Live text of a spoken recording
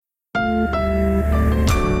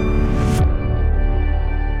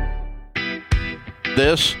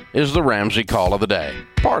This is the Ramsey Call of the Day,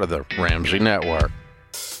 part of the Ramsey Network.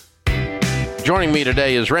 Joining me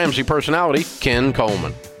today is Ramsey personality Ken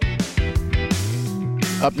Coleman.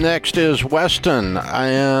 Up next is Weston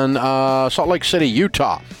in Salt Lake City,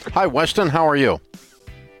 Utah. Hi, Weston. How are you?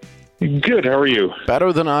 Good. How are you?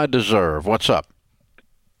 Better than I deserve. What's up?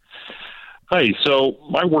 Hi. So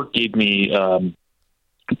my work gave me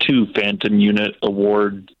 2 Phantom Unit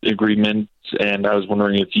Award agreements, and I was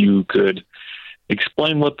wondering if you could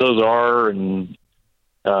explain what those are. And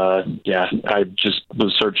I just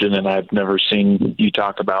was searching, and I've never seen you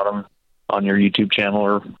talk about them on your YouTube channel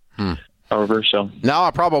or however. So No,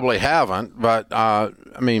 I probably haven't, but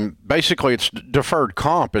basically it's deferred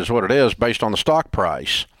comp is what it is based on the stock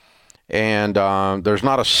price. And there's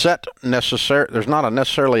not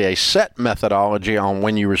necessarily a set methodology on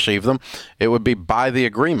when you receive them. It would be by the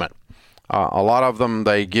agreement. A lot of them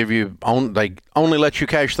they only let you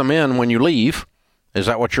cash them in when you leave. Is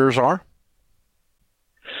that what yours are?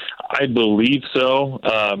 I believe so.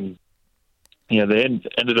 They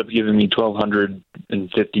ended up giving me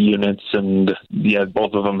 1,250 units, and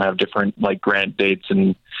both of them have different grant dates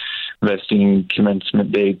and vesting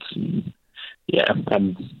commencement dates. I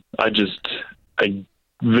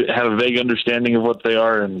have a vague understanding of what they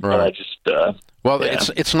are, and right.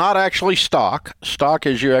 It's not actually stock. Stock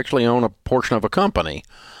is you actually own a portion of a company,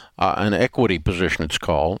 an equity position. It's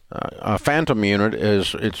called a phantom unit.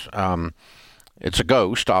 It's a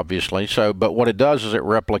ghost, obviously. But what it does is it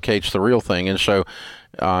replicates the real thing. And so,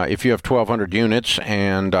 if you have 1,200 units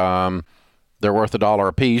and they're worth $1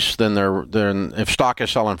 a piece, then if stock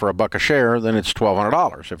is selling for $1 a share, then it's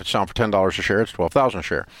 $1,200. If it's selling for $10 a share, it's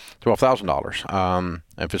 $12,000.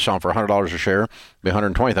 If it's selling for $100 a share, it'll be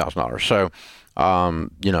 $120,000. So,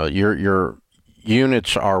 your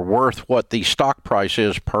units are worth what the stock price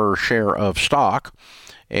is per share of stock,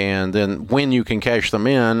 and then when you can cash them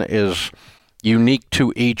in is unique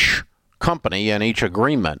to each company and each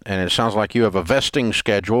agreement. And it sounds like you have a vesting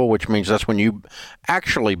schedule, which means that's when you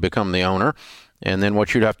actually become the owner. And then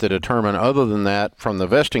what you'd have to determine other than that from the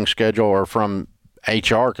vesting schedule or from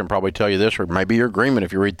HR can probably tell you this, or maybe your agreement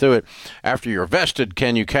if you read through it. After you're vested,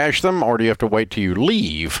 can you cash them, or do you have to wait till you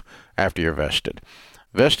leave after you're vested?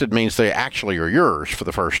 Vested means they actually are yours for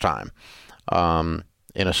the first time.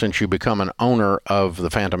 In a sense, you become an owner of the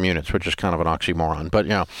phantom units, which is kind of an oxymoron.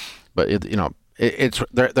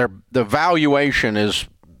 The valuation is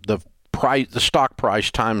the price, the stock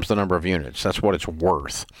price times the number of units. That's what it's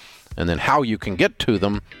worth. And then how you can get to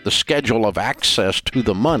them, the schedule of access to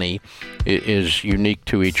the money is unique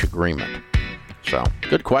to each agreement. So,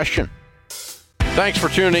 good question. Thanks for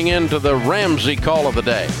tuning in to the Ramsey Call of the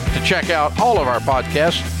Day. To check out all of our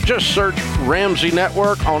podcasts, just search Ramsey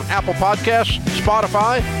Network on Apple Podcasts,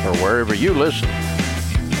 Spotify, or wherever you listen.